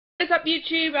What's up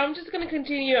YouTube? I'm just going to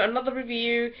continue another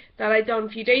review that I done a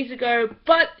few days ago,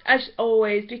 but as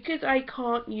always, because I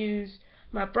can't use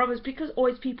my brother's, because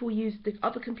always people use the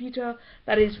other computer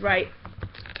that is right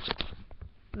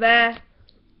there,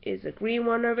 is a green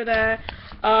one over there.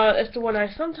 It's the one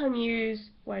I sometimes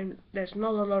use when there's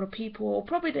not a lot of people, or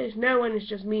probably there's no one, it's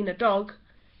just me and a dog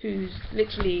who's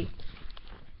literally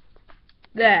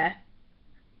there.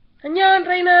 안녕,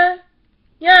 Reina.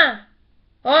 Yeah.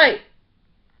 Oi.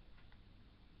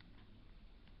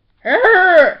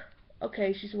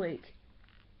 Okay, she's awake.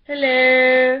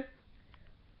 Hello.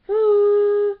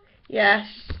 Ooh. Yes.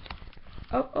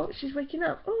 Oh, she's waking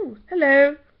up. Oh,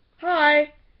 hello.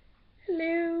 Hi.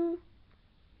 Hello.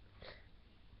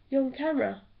 You're on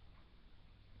camera.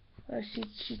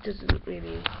 She doesn't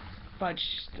really budge.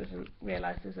 She doesn't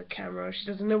realise there's a camera. She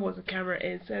doesn't know what a camera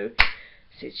is. So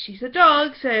she's a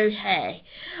dog. So hey.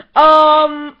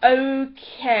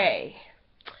 Okay.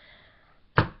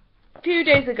 A few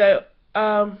days ago,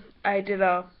 I did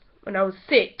when I was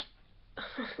sick.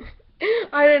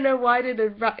 I don't know why I did a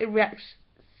reaction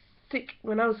sick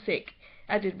when I was sick.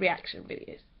 I did reaction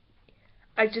videos.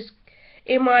 I just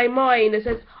in my mind it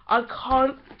says I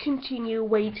can't continue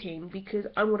waiting because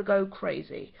I'm gonna go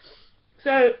crazy.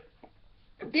 So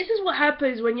this is what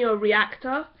happens when you're a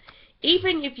reactor.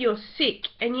 Even if you're sick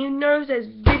and you know there's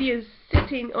videos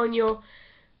sitting on your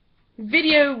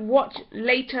video watch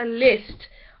later list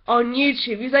on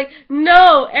YouTube. He's like,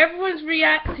 no, everyone's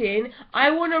reacting. I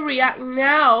want to react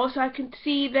now so I can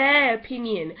see their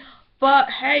opinion. But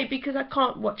hey, because I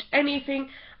can't watch anything,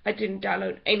 I didn't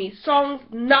download any songs,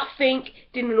 nothing,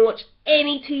 didn't watch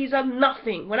any teaser,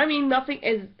 nothing. When I mean nothing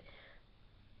is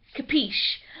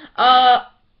capiche.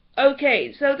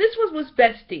 Okay, so this one was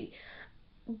BESTie.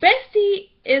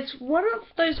 BESTie is one of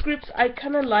those groups I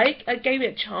kind of like. I gave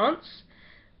it a chance.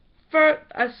 For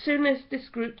as soon as this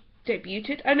group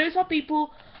debuted. I know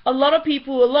a lot of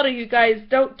you guys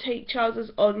don't take chances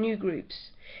on new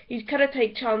groups. You kind of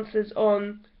take chances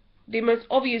on the most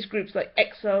obvious groups like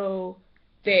EXO,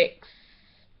 VIX,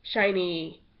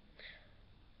 SHINee,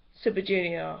 Super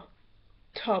Junior,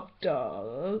 Top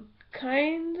Dog,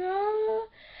 kinda.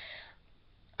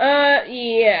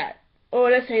 Yeah.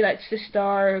 Or let's say like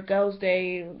Sistar, Girls'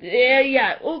 Day.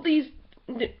 Yeah. All these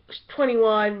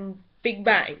 21, Big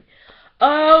Bang.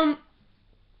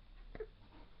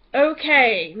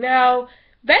 Okay, now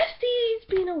BESTie's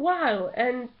been a while,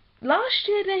 and last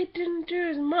year they didn't do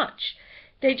as much.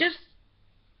 I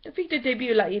think they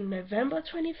debuted like in November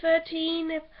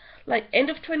 2013, like end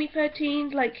of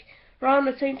 2013, like around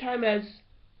the same time as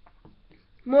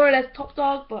more or less Top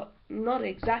Dog, but not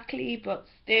exactly, but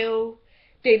still,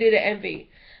 they did an MV.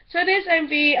 So this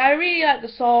MV, I really liked the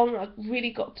song, I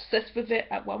really got obsessed with it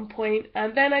at one point,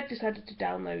 and then I decided to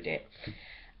download it.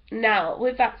 Now,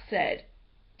 with that said,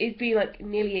 it's been like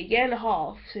nearly a year and a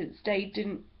half since they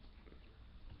didn't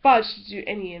budge to do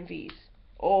any MVs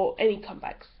or any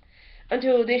comebacks.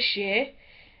 Until this year,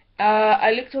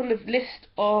 I looked on the list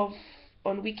on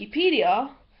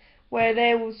Wikipedia where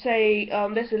they will say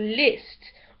there's a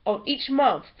list of each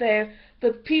month the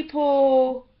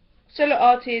people, solo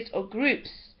artists or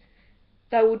groups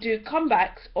that will do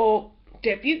comebacks or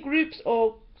debut groups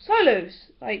or solos.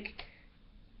 Like,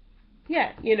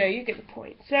 yeah, you get the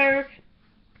point. So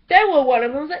they were one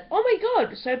of them. I was like, oh my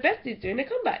god, so BESTie's doing a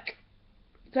comeback.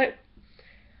 So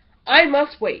I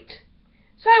must wait.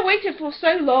 So I waited for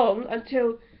so long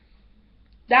until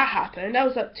that happened. That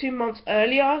was like 2 months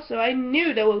earlier, so I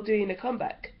knew they were doing a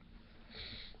comeback.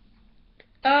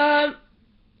 To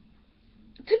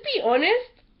be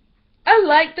honest, I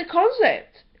liked the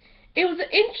concept. It was an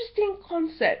interesting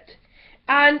concept,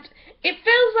 and it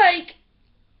feels like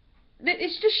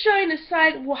it's just showing a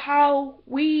side of how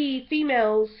we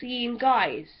females see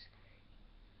guys,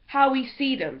 how we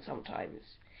see them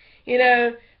sometimes.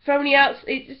 From the outside,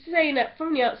 it's saying that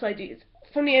from the outside,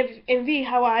 from the MV,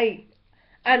 how I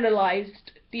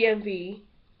analysed the MV,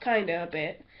 kinda a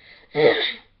bit,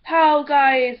 how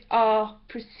guys are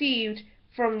perceived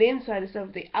from the inside instead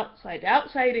of the outside. The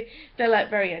outside, they're like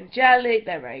very angelic,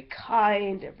 they're very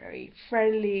kind, they're very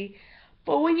friendly.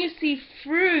 But when you see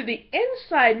through the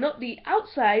inside, not the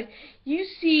outside, you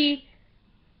see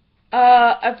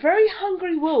a very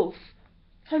hungry wolf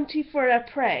hunting for their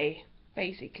prey,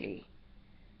 basically.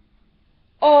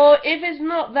 Or if it's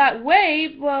not that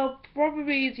way, well,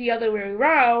 probably it's the other way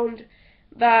around,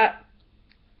 that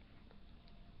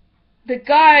the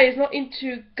guy is not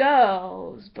into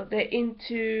girls, but they're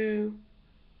into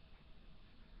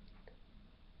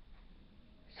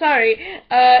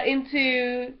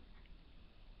into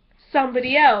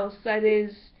somebody else that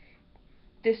is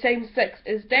the same sex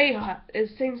as they are, as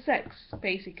same sex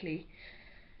basically.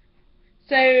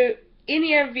 So in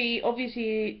the MV,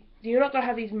 obviously you're not gonna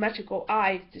have these magical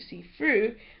eyes to see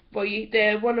through, but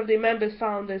one of the members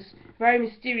found this very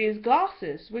mysterious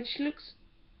glasses, which looks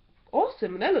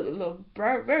awesome. They look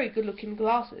very good looking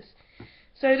glasses.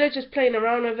 So they're just playing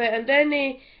around with it, and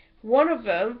then one of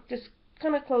them just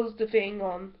kind of closed the thing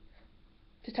on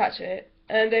to touch it,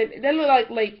 and then they look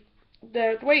like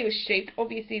the way it was shaped.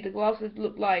 Obviously, the glasses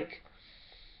look like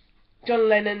John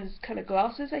Lennon's kind of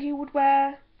glasses that he would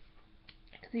wear.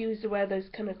 Because he used to wear those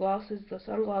kind of glasses, the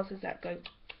sunglasses that go,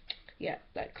 yeah,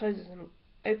 that closes and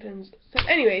opens. So,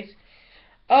 anyways,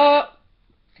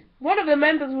 one of the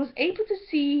members was able to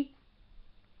see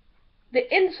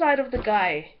the inside of the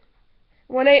guy.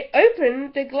 When I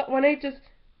open when I just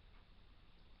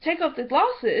take off the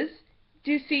glasses,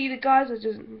 do you see the guys are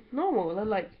just normal? They're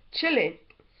like chilling.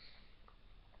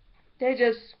 They're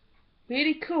just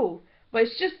really cool. But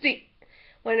it's just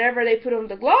whenever they put on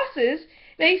the glasses,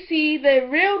 they see the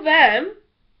real them,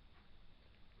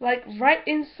 like right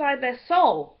inside their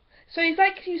soul. So it's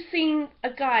like you've seen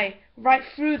a guy right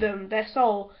through them, their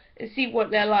soul, and see what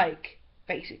they're like,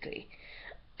 basically.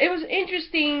 It was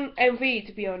interesting MV,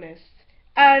 to be honest.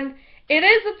 And it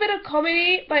is a bit of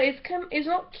comedy, but it's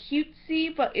not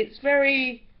cutesy, but it's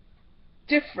very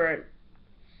different.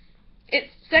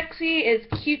 It's sexy, it's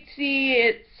cutesy,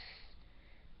 it's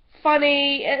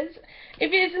funny. If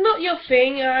it's not your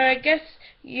thing, I guess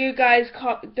you guys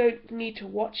don't need to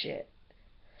watch it.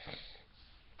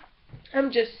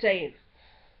 I'm just saying,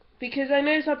 because I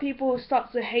know some people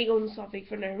start to hate on something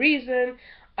for no reason.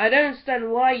 I don't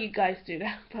understand why you guys do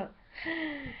that,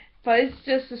 but it's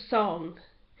just a song,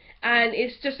 and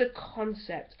it's just a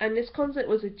concept, and this concept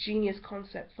was a genius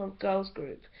concept from girls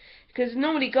group, because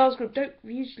normally girls group don't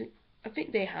usually, I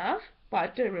think they have, but I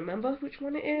don't remember which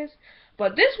one it is,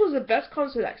 but this was the best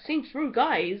concept I've seen through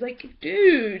guys. Like,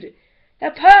 dude,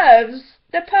 they're pervs,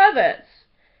 they're perverts,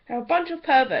 they're a bunch of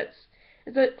perverts.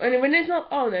 And when it's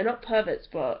not on, they're not perverts,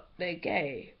 but they're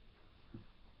gay.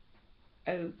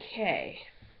 Okay.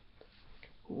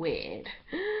 Weird.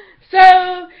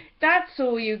 So that's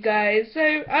all, you guys. So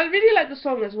I really like the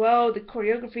song as well. The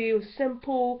choreography was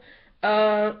simple.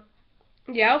 The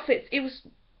outfits, it was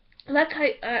like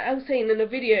I was saying in the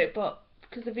video, but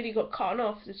because the video got cut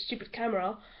off, the stupid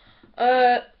camera,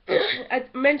 I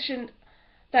mentioned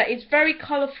that it's very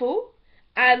colourful,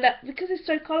 and that because it's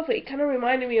so colourful, it kind of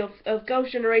reminded me of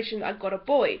Girls' Generation I Got a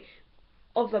Boy,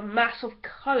 of the mass of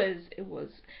colours it was,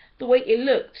 the way it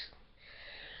looked,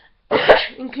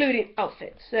 including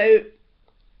outfits. So,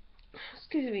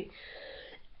 excuse me.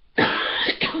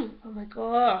 Oh my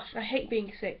gosh, I hate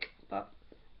being sick, but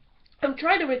I'm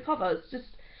trying to recover. It's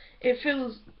just, it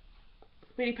feels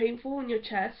really painful in your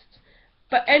chest.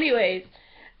 But anyways,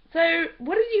 so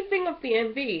what did you think of the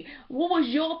MV? What was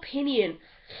your opinion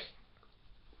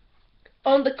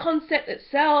on the concept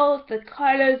itself, the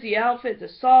colours, the outfit, the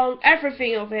song,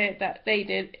 everything of it that they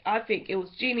did? I think it was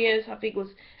genius. I think it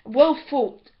was well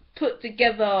thought, put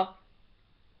together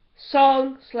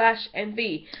song /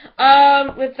 MV.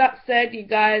 With that said, you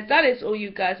guys, that is all,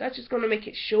 you guys. I'm just gonna make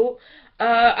it short.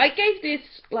 I gave this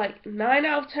like 9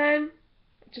 out of 10,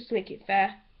 just to make it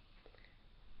fair.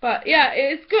 But yeah,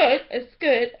 it's good. It's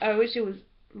good. I wish it was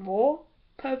more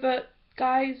pervert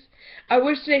guys. I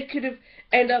wish they could have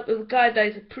ended up with a guy that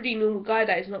is a pretty normal guy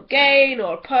that is not gay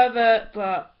nor a pervert.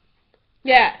 But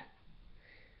yeah,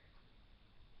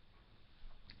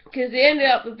 because they ended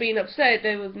up with being upset.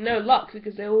 There was no luck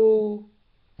because they're all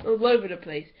over the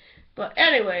place. But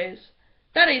anyways,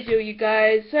 that is all, you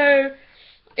guys. So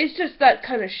it's just that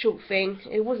kind of short thing.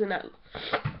 It wasn't that.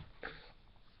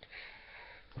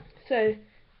 So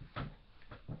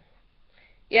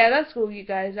yeah, that's all, you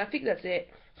guys. I think that's it.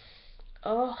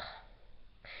 Oh,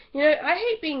 you know, I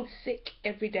hate being sick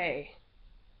every day.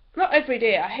 Not every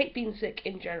day, I hate being sick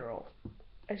in general.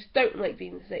 I just don't like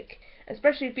being sick,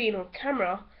 especially being on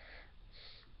camera,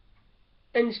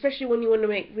 and especially when you want to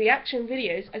make reaction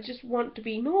videos. I just want to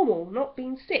be normal, not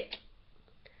being sick.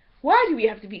 Why do we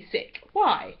have to be sick?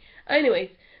 Why? Anyways,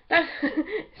 that's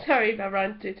sorry if I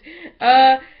ranted.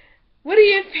 What do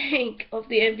you think of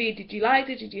the MV? Did you like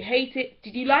it? Did you hate it?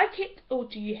 Did you like it or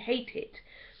do you hate it?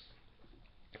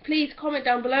 Please comment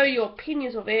down below your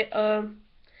opinions of it.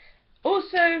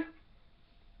 Also,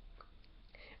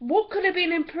 what could have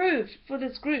been improved for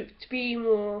this group to be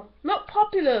more, not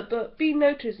popular, but be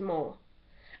noticed more?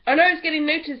 I know it's getting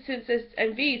noticed since this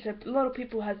MV, so a lot of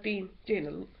people have been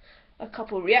doing a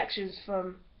couple of reactions,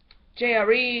 from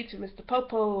JRE to Mr.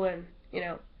 Popo, and you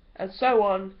know, and so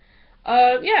on.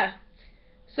 Yeah.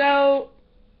 So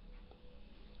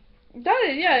That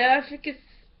is, yeah, I think it's,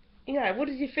 yeah, what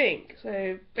did you think?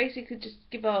 So basically just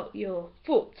give out your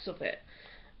thoughts of it.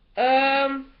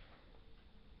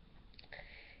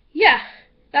 Yeah,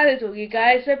 that is all, you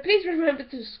guys. So please remember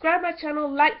to subscribe my channel,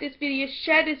 like this video,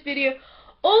 share this video.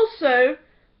 Also,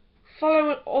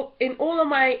 follow in all of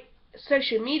my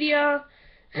social media,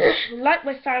 like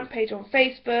my fan page on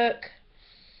Facebook,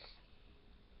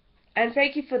 and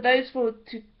thank you for those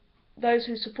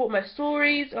who support my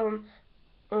stories on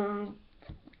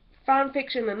fan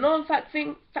fiction and non-fan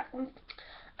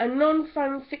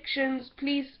fictions.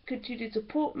 Please continue to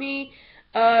support me.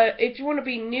 If you want to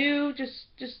be new, just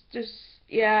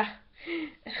yeah.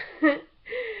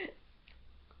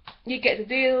 You get the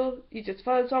deal. You just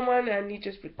follow someone and you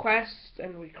just request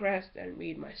and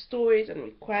read my stories and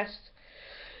request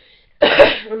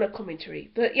on a commentary.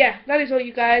 But yeah, that is all,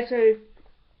 you guys. So,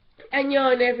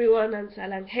 annyeong everyone and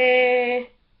salang he.